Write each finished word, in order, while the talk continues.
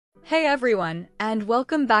Hey everyone, and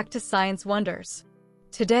welcome back to Science Wonders.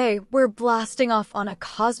 Today, we're blasting off on a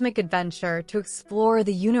cosmic adventure to explore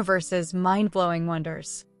the universe's mind-blowing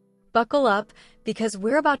wonders. Buckle up, because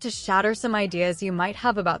we're about to shatter some ideas you might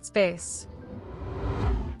have about space.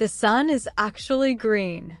 The sun is actually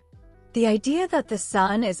green. The idea that the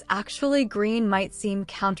sun is actually green might seem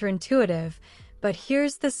counterintuitive, but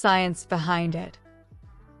here's the science behind it.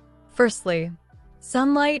 Firstly,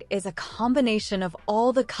 sunlight is a combination of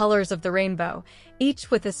all the colors of the rainbow, each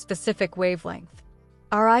with a specific wavelength.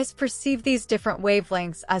 Our eyes perceive these different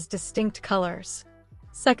wavelengths as distinct colors.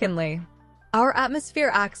 Secondly, our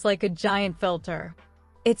atmosphere acts like a giant filter.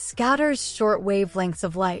 It scatters short wavelengths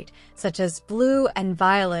of light, such as blue and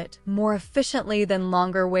violet, more efficiently than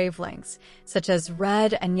longer wavelengths, such as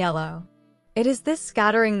red and yellow. It is this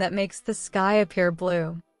scattering that makes the sky appear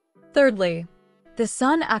blue. Thirdly, the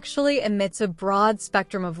sun actually emits a broad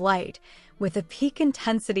spectrum of light, with a peak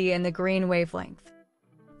intensity in the green wavelength.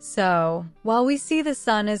 So, while we see the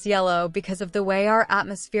sun as yellow because of the way our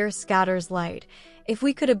atmosphere scatters light, if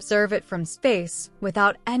we could observe it from space,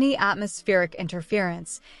 without any atmospheric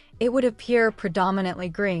interference, it would appear predominantly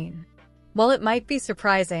green. While it might be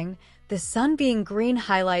surprising, the sun being green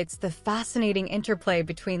highlights the fascinating interplay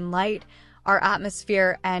between light, our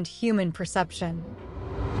atmosphere, and human perception.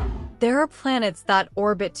 There are planets that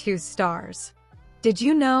orbit two stars. Did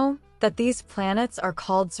you know that these planets are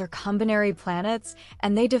called circumbinary planets,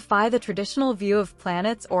 and they defy the traditional view of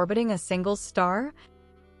planets orbiting a single star?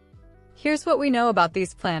 Here's what we know about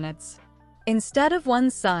these planets. Instead of one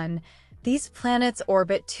sun, these planets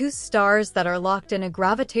orbit two stars that are locked in a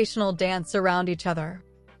gravitational dance around each other.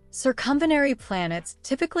 Circumbinary planets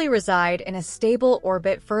typically reside in a stable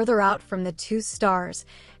orbit further out from the two stars,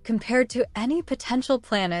 compared to any potential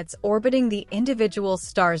planets orbiting the individual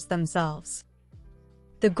stars themselves.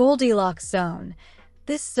 The Goldilocks zone.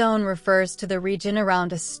 This zone refers to the region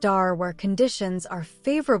around a star where conditions are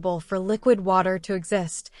favorable for liquid water to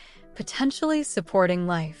exist, potentially supporting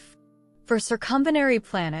life. For circumbinary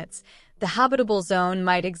planets, the habitable zone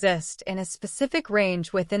might exist in a specific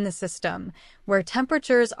range within the system, where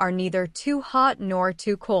temperatures are neither too hot nor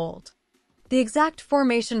too cold. The exact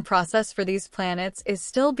formation process for these planets is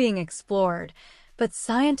still being explored, but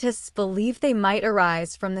scientists believe they might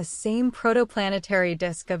arise from the same protoplanetary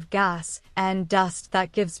disk of gas and dust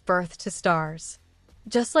that gives birth to stars.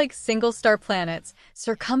 Just like single-star planets,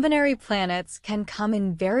 circumbinary planets can come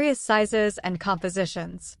in various sizes and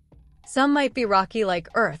compositions. Some might be rocky like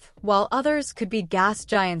Earth, while others could be gas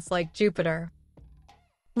giants like Jupiter.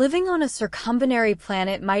 Living on a circumbinary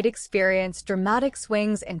planet might experience dramatic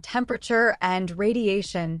swings in temperature and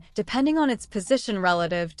radiation depending on its position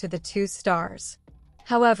relative to the two stars.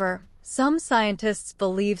 However, some scientists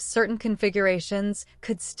believe certain configurations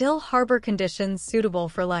could still harbor conditions suitable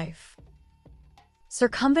for life.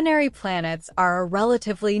 Circumbinary planets are a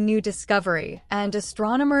relatively new discovery, and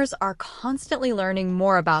astronomers are constantly learning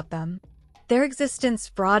more about them. Their existence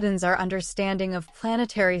broadens our understanding of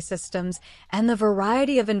planetary systems and the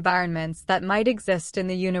variety of environments that might exist in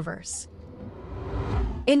the universe.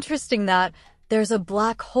 Interesting that there's a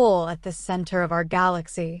black hole at the center of our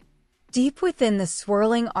galaxy. Deep within the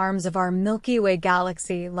swirling arms of our Milky Way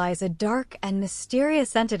galaxy lies a dark and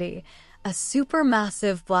mysterious entity, a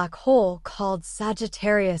supermassive black hole called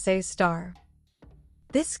Sagittarius A star.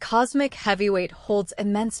 This cosmic heavyweight holds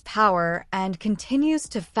immense power and continues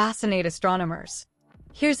to fascinate astronomers.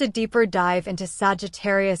 Here's a deeper dive into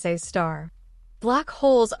Sagittarius A star. Black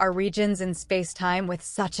holes are regions in space-time with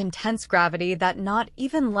such intense gravity that not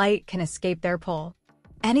even light can escape their pull.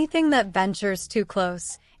 Anything that ventures too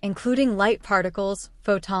close, including light particles,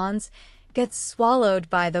 photons, gets swallowed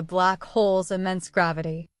by the black hole's immense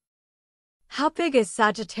gravity. How big is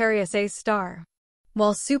Sagittarius A star?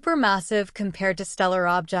 While supermassive compared to stellar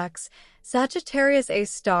objects, Sagittarius A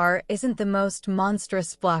star isn't the most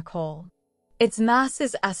monstrous black hole. Its mass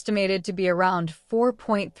is estimated to be around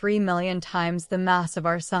 4.3 million times the mass of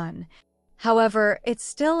our Sun. However, it's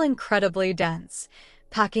still incredibly dense,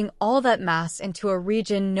 packing all that mass into a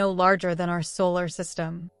region no larger than our solar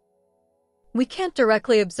system. We can't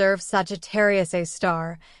directly observe Sagittarius A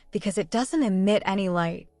star because it doesn't emit any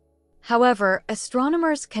light. However,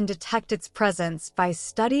 astronomers can detect its presence by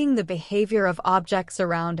studying the behavior of objects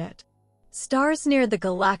around it. Stars near the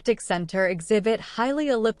galactic center exhibit highly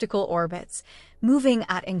elliptical orbits, moving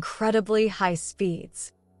at incredibly high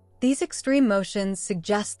speeds. These extreme motions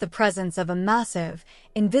suggest the presence of a massive,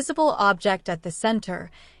 invisible object at the center,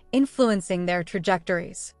 influencing their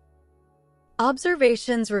trajectories.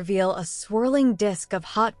 Observations reveal a swirling disk of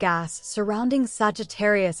hot gas surrounding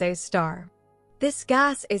Sagittarius A star. This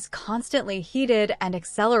gas is constantly heated and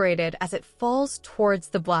accelerated as it falls towards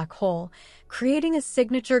the black hole, creating a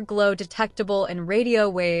signature glow detectable in radio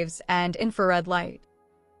waves and infrared light.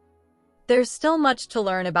 There's still much to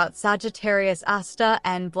learn about Sagittarius A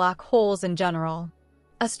and black holes in general.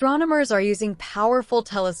 Astronomers are using powerful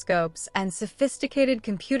telescopes and sophisticated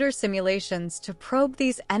computer simulations to probe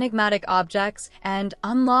these enigmatic objects and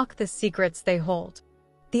unlock the secrets they hold.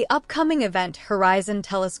 The upcoming Event Horizon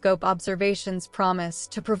Telescope observations promise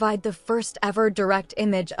to provide the first-ever direct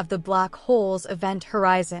image of the black hole's event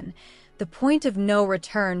horizon, the point of no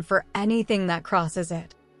return for anything that crosses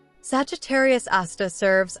it. Sagittarius A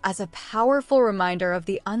serves as a powerful reminder of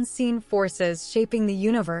the unseen forces shaping the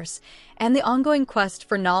universe and the ongoing quest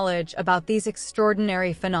for knowledge about these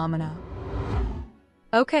extraordinary phenomena.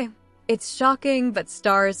 Okay, it's shocking, but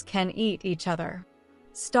stars can eat each other.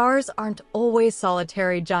 Stars aren't always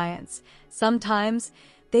solitary giants. Sometimes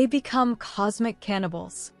they become cosmic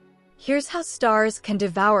cannibals. Here's how stars can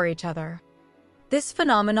devour each other. This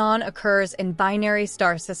phenomenon occurs in binary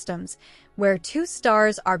star systems, where two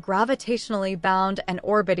stars are gravitationally bound and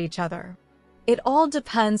orbit each other. It all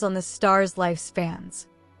depends on the star's lifespans.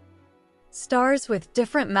 Stars with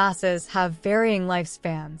different masses have varying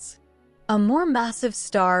lifespans. A more massive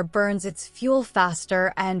star burns its fuel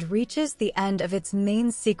faster and reaches the end of its main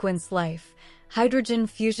sequence life, hydrogen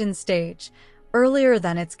fusion stage, earlier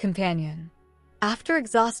than its companion. After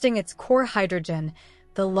exhausting its core hydrogen,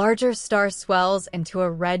 the larger star swells into a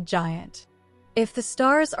red giant. If the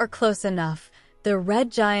stars are close enough, the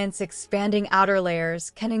red giant's expanding outer layers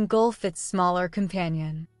can engulf its smaller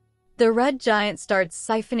companion. The red giant starts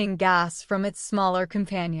siphoning gas from its smaller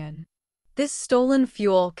companion. This stolen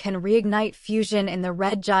fuel can reignite fusion in the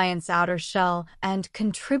red giant's outer shell and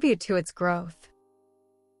contribute to its growth.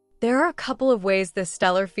 There are a couple of ways this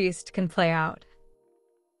stellar feast can play out.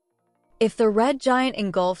 If the red giant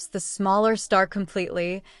engulfs the smaller star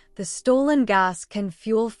completely, the stolen gas can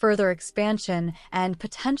fuel further expansion and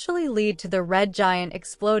potentially lead to the red giant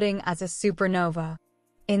exploding as a supernova.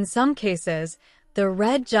 In some cases, the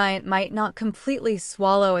red giant might not completely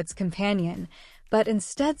swallow its companion, but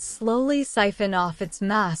instead slowly siphon off its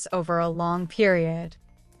mass over a long period.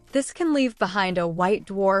 This can leave behind a white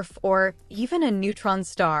dwarf or even a neutron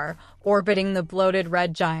star orbiting the bloated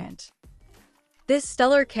red giant. This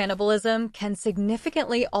stellar cannibalism can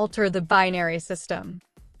significantly alter the binary system.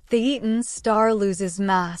 The eaten star loses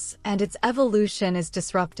mass, and its evolution is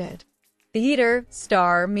disrupted. The eater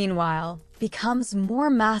star, meanwhile, becomes more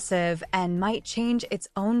massive and might change its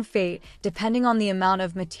own fate depending on the amount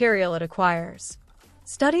of material it acquires.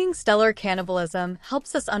 Studying stellar cannibalism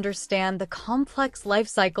helps us understand the complex life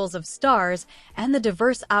cycles of stars and the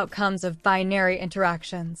diverse outcomes of binary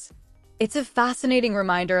interactions. It's a fascinating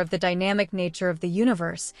reminder of the dynamic nature of the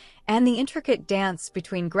universe and the intricate dance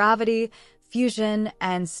between gravity, fusion,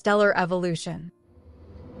 and stellar evolution.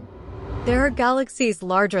 There are galaxies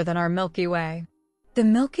larger than our Milky Way. The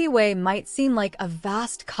Milky Way might seem like a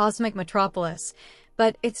vast cosmic metropolis,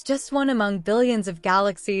 but it's just one among billions of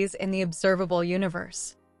galaxies in the observable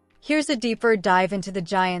universe. Here's a deeper dive into the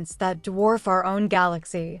giants that dwarf our own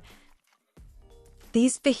galaxy.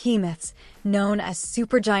 These behemoths, known as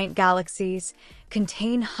supergiant galaxies,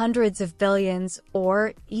 contain hundreds of billions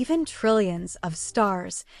or even trillions of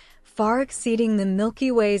stars, far exceeding the Milky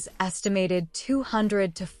Way's estimated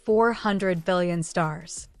 200 to 400 billion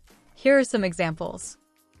stars. Here are some examples.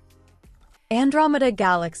 Andromeda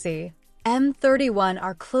Galaxy, M31,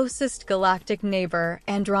 our closest galactic neighbor,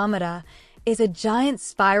 Andromeda, is a giant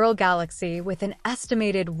spiral galaxy with an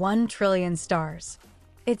estimated 1 trillion stars.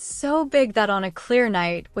 It's so big that on a clear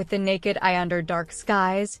night with the naked eye under dark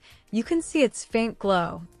skies, you can see its faint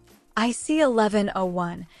glow. IC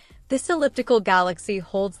 1101. This elliptical galaxy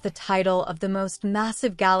holds the title of the most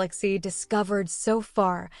massive galaxy discovered so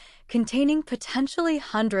far, containing potentially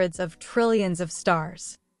hundreds of trillions of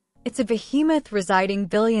stars. It's a behemoth residing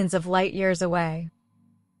billions of light years away.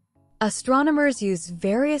 Astronomers use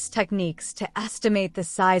various techniques to estimate the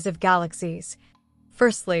size of galaxies.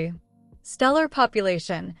 Firstly, stellar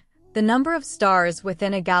population. The number of stars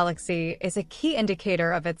within a galaxy is a key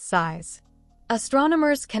indicator of its size.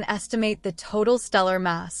 Astronomers can estimate the total stellar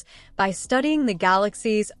mass by studying the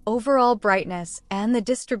galaxy's overall brightness and the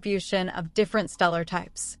distribution of different stellar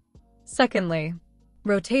types. Secondly,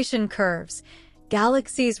 rotation curves.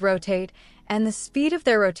 Galaxies rotate, and the speed of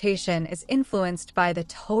their rotation is influenced by the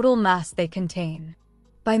total mass they contain.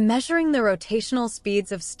 By measuring the rotational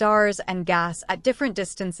speeds of stars and gas at different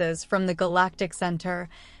distances from the galactic center,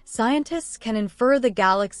 scientists can infer the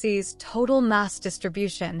galaxy's total mass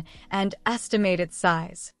distribution and estimate its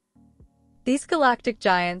size. These galactic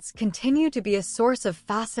giants continue to be a source of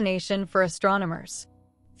fascination for astronomers.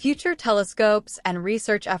 Future telescopes and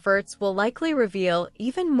research efforts will likely reveal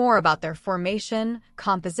even more about their formation,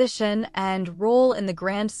 composition, and role in the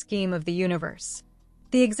grand scheme of the universe.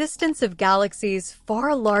 The existence of galaxies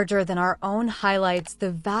far larger than our own highlights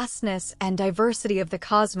the vastness and diversity of the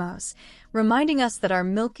cosmos, reminding us that our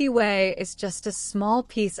Milky Way is just a small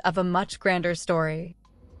piece of a much grander story.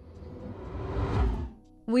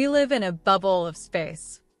 We live in a bubble of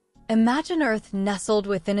space. Imagine Earth nestled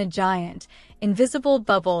within a giant, invisible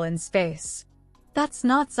bubble in space. That's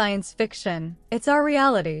not science fiction, it's our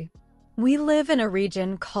reality. We live in a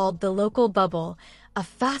region called the local bubble, a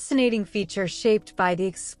fascinating feature shaped by the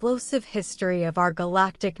explosive history of our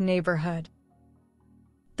galactic neighborhood.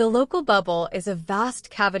 The local bubble is a vast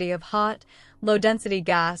cavity of hot, low-density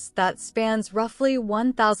gas that spans roughly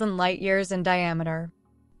 1,000 light-years in diameter.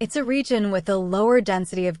 It's a region with a lower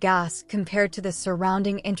density of gas compared to the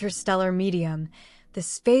surrounding interstellar medium, the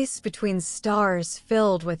space between stars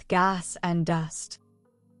filled with gas and dust.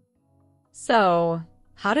 So,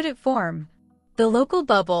 how did it form? The local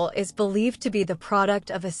bubble is believed to be the product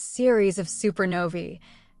of a series of supernovae,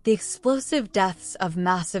 the explosive deaths of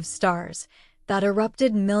massive stars that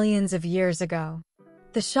erupted millions of years ago.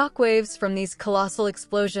 The shockwaves from these colossal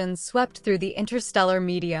explosions swept through the interstellar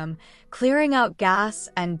medium, clearing out gas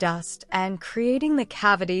and dust and creating the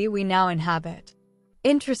cavity we now inhabit.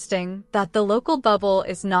 Interesting that the local bubble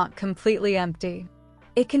is not completely empty.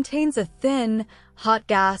 It contains a thin, hot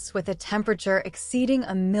gas with a temperature exceeding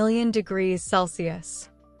 1,000,000 degrees Celsius.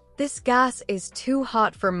 This gas is too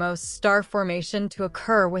hot for most star formation to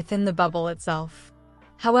occur within the bubble itself.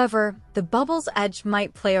 However, the bubble's edge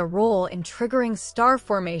might play a role in triggering star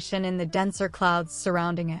formation in the denser clouds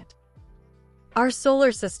surrounding it. Our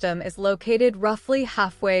solar system is located roughly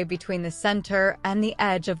halfway between the center and the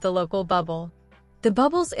edge of the local bubble. The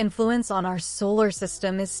bubble's influence on our solar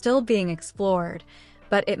system is still being explored,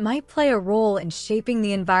 but it might play a role in shaping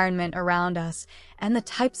the environment around us and the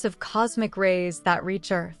types of cosmic rays that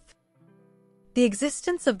reach Earth. The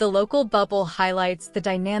existence of the local bubble highlights the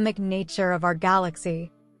dynamic nature of our galaxy.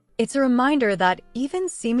 It's a reminder that even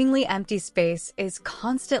seemingly empty space is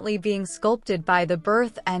constantly being sculpted by the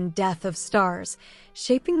birth and death of stars,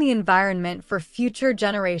 shaping the environment for future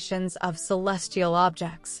generations of celestial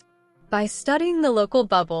objects. By studying the local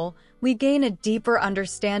bubble, we gain a deeper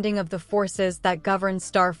understanding of the forces that govern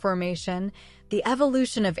star formation, the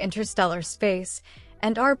evolution of interstellar space,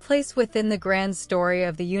 and our place within the grand story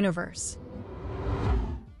of the universe.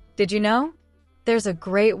 Did you know? There's a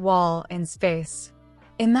Great Wall in space.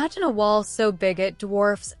 Imagine a wall so big it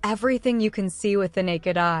dwarfs everything you can see with the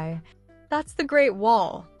naked eye. That's the Great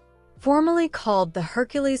Wall. Formerly called the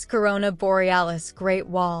Hercules Corona Borealis Great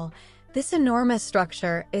Wall, this enormous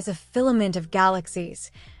structure is a filament of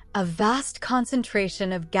galaxies, a vast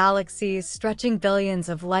concentration of galaxies stretching billions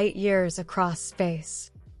of light-years across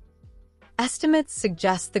space. Estimates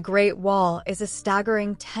suggest the Great Wall is a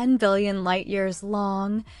staggering 10 billion light-years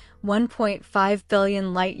long, 1.5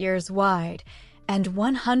 billion light-years wide, and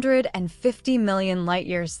 150 million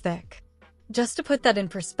light-years thick. Just to put that in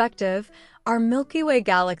perspective, our Milky Way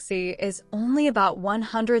galaxy is only about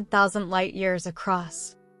 100,000 light-years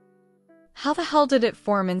across. How the hell did it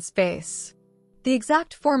form in space? The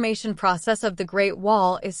exact formation process of the Great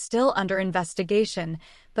Wall is still under investigation,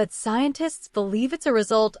 but scientists believe it's a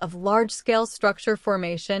result of large-scale structure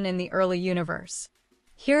formation in the early universe.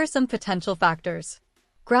 Here are some potential factors.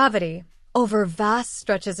 Gravity. Over vast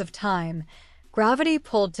stretches of time, gravity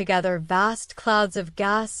pulled together vast clouds of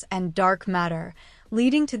gas and dark matter,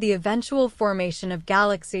 leading to the eventual formation of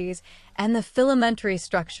galaxies and the filamentary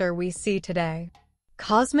structure we see today.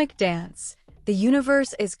 Cosmic dance. The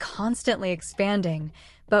universe is constantly expanding,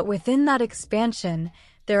 but within that expansion,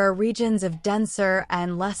 there are regions of denser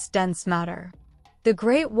and less dense matter. The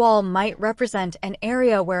Great Wall might represent an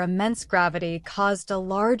area where immense gravity caused a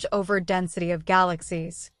large overdensity of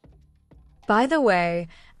galaxies. By the way,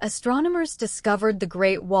 astronomers discovered the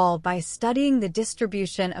Great Wall by studying the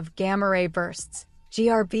distribution of gamma-ray bursts,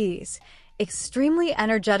 GRBs, extremely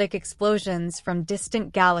energetic explosions from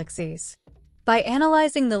distant galaxies. By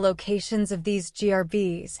analyzing the locations of these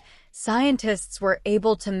GRBs, scientists were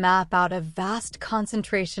able to map out a vast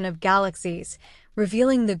concentration of galaxies,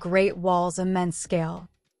 revealing the Great Wall's immense scale.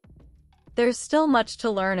 There's still much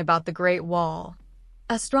to learn about the Great Wall.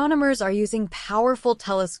 Astronomers are using powerful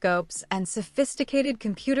telescopes and sophisticated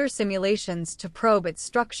computer simulations to probe its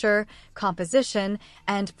structure, composition,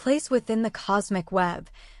 and place within the cosmic web,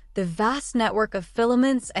 the vast network of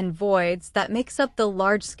filaments and voids that makes up the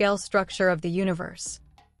large-scale structure of the universe.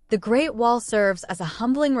 The Great Wall serves as a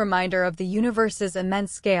humbling reminder of the universe's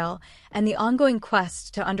immense scale and the ongoing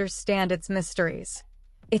quest to understand its mysteries.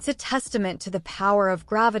 It's a testament to the power of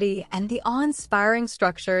gravity and the awe-inspiring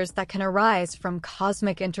structures that can arise from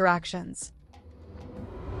cosmic interactions.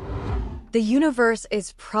 The universe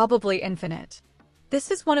is probably infinite.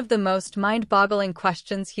 This is one of the most mind-boggling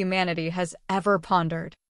questions humanity has ever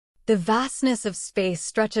pondered. The vastness of space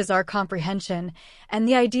stretches our comprehension, and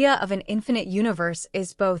the idea of an infinite universe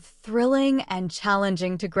is both thrilling and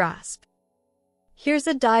challenging to grasp. Here's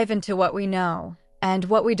a dive into what we know, and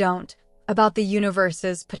what we don't, about the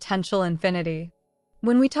universe's potential infinity.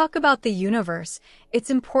 When we talk about the universe,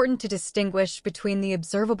 it's important to distinguish between the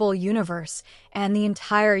observable universe and the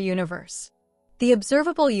entire universe. The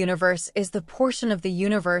observable universe is the portion of the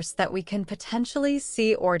universe that we can potentially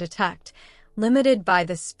see or detect, limited by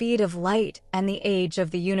the speed of light and the age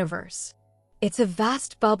of the universe. It's a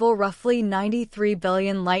vast bubble roughly 93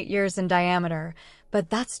 billion light-years in diameter, but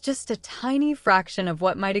that's just a tiny fraction of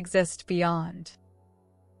what might exist beyond.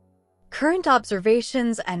 Current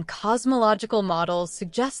observations and cosmological models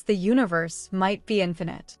suggest the universe might be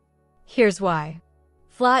infinite. Here's why.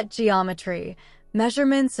 Flat geometry.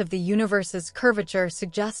 Measurements of the universe's curvature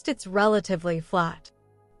suggest it's relatively flat.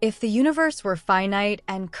 If the universe were finite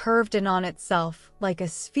and curved in on itself, like a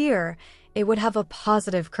sphere, it would have a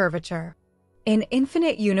positive curvature. An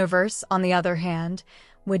infinite universe, on the other hand,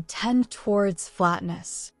 would tend towards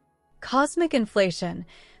flatness. Cosmic inflation.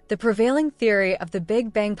 The prevailing theory of the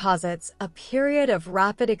Big Bang posits a period of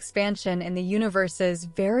rapid expansion in the universe's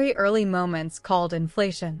very early moments called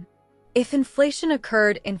inflation. If inflation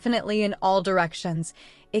occurred infinitely in all directions,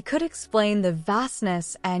 it could explain the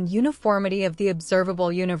vastness and uniformity of the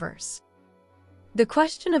observable universe. The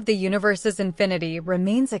question of the universe's infinity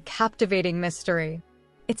remains a captivating mystery.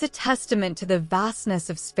 It's a testament to the vastness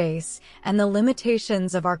of space and the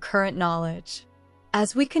limitations of our current knowledge.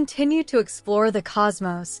 As we continue to explore the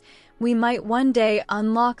cosmos, we might one day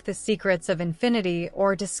unlock the secrets of infinity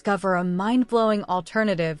or discover a mind-blowing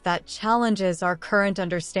alternative that challenges our current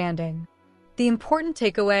understanding. The important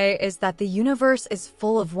takeaway is that the universe is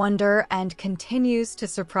full of wonder and continues to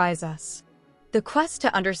surprise us. The quest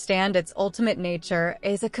to understand its ultimate nature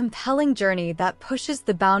is a compelling journey that pushes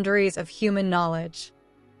the boundaries of human knowledge.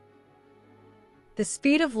 The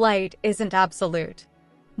speed of light isn't absolute.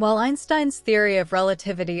 While Einstein's theory of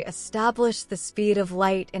relativity established the speed of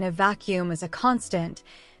light in a vacuum as a constant,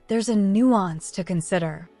 there's a nuance to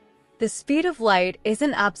consider. The speed of light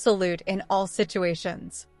isn't absolute in all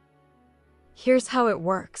situations. Here's how it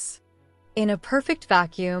works. In a perfect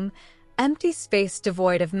vacuum, empty space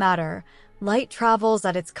devoid of matter, light travels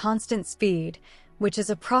at its constant speed, which is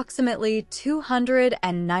approximately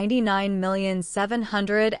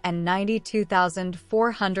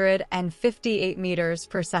 299,792,458 meters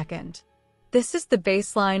per second. This is the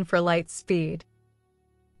baseline for light speed.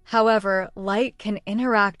 However, light can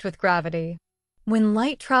interact with gravity. When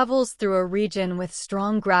light travels through a region with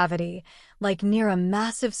strong gravity, like near a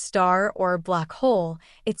massive star or black hole,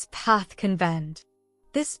 its path can bend.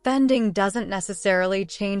 This bending doesn't necessarily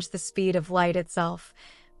change the speed of light itself,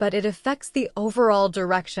 but it affects the overall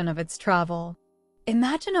direction of its travel.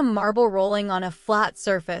 Imagine a marble rolling on a flat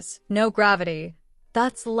surface, no gravity.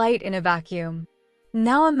 That's light in a vacuum.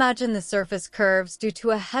 Now imagine the surface curves due to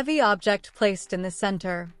a heavy object placed in the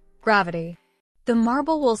center, gravity. The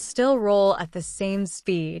marble will still roll at the same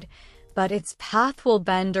speed, but its path will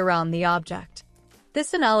bend around the object.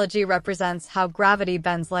 This analogy represents how gravity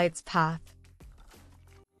bends light's path.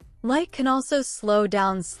 Light can also slow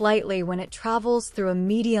down slightly when it travels through a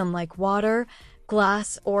medium like water,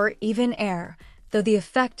 glass, or even air, though the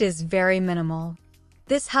effect is very minimal.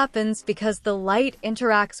 This happens because the light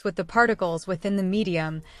interacts with the particles within the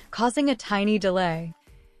medium, causing a tiny delay.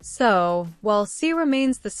 So, while c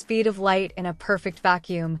remains the speed of light in a perfect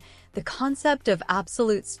vacuum, the concept of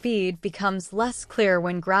absolute speed becomes less clear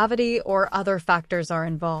when gravity or other factors are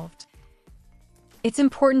involved. It's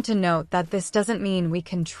important to note that this doesn't mean we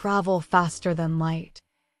can travel faster than light.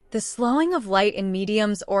 The slowing of light in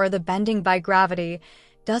mediums or the bending by gravity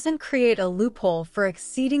doesn't create a loophole for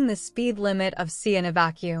exceeding the speed limit of c in a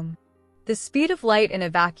vacuum. The speed of light in a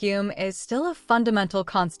vacuum is still a fundamental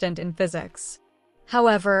constant in physics.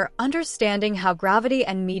 However, understanding how gravity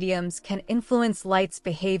and mediums can influence light's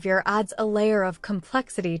behavior adds a layer of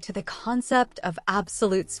complexity to the concept of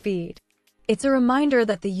absolute speed. It's a reminder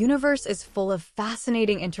that the universe is full of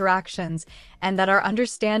fascinating interactions and that our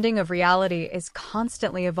understanding of reality is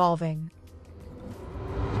constantly evolving.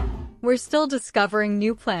 We're still discovering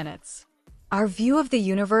new planets. Our view of the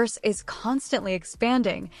universe is constantly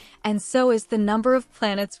expanding, and so is the number of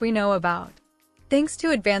planets we know about. Thanks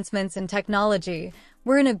to advancements in technology,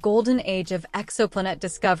 we're in a golden age of exoplanet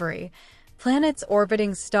discovery, planets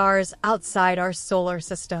orbiting stars outside our solar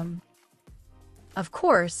system. Of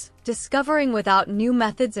course, discovering without new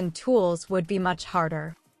methods and tools would be much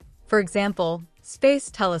harder. For example,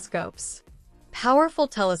 space telescopes. Powerful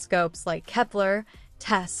telescopes like Kepler,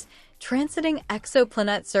 TESS, Transiting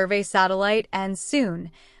Exoplanet Survey Satellite, and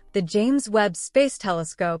soon, the James Webb Space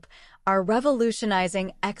Telescope are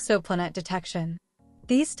revolutionizing exoplanet detection.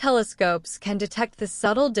 These telescopes can detect the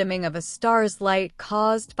subtle dimming of a star's light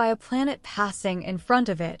caused by a planet passing in front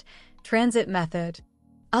of it, transit method.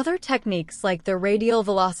 Other techniques like the radial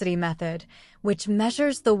velocity method, which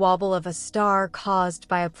measures the wobble of a star caused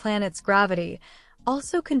by a planet's gravity,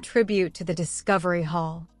 also contribute to the discovery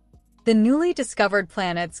haul. The newly discovered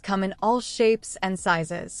planets come in all shapes and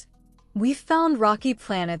sizes. We've found rocky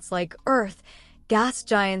planets like Earth, gas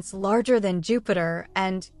giants larger than Jupiter,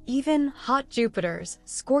 and even hot Jupiters,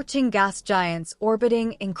 scorching gas giants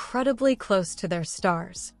orbiting incredibly close to their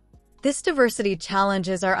stars. This diversity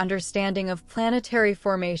challenges our understanding of planetary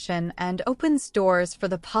formation and opens doors for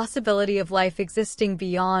the possibility of life existing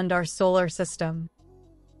beyond our solar system.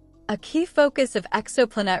 A key focus of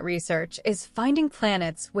exoplanet research is finding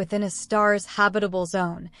planets within a star's habitable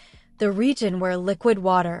zone, the region where liquid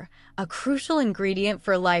water, a crucial ingredient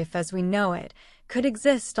for life as we know it, could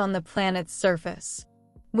exist on the planet's surface.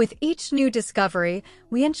 With each new discovery,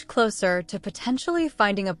 we inch closer to potentially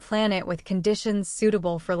finding a planet with conditions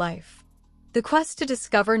suitable for life. The quest to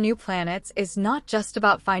discover new planets is not just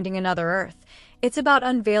about finding another Earth, it's about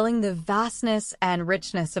unveiling the vastness and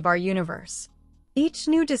richness of our universe. Each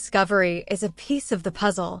new discovery is a piece of the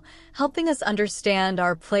puzzle, helping us understand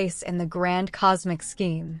our place in the grand cosmic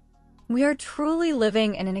scheme. We are truly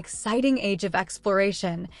living in an exciting age of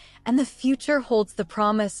exploration, and the future holds the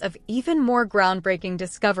promise of even more groundbreaking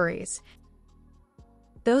discoveries.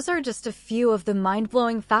 Those are just a few of the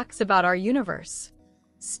mind-blowing facts about our universe.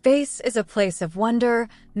 Space is a place of wonder,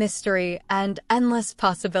 mystery, and endless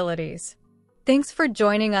possibilities. Thanks for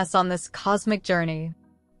joining us on this cosmic journey.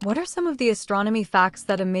 What are some of the astronomy facts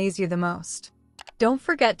that amaze you the most? Don't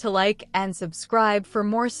forget to like and subscribe for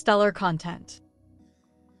more stellar content.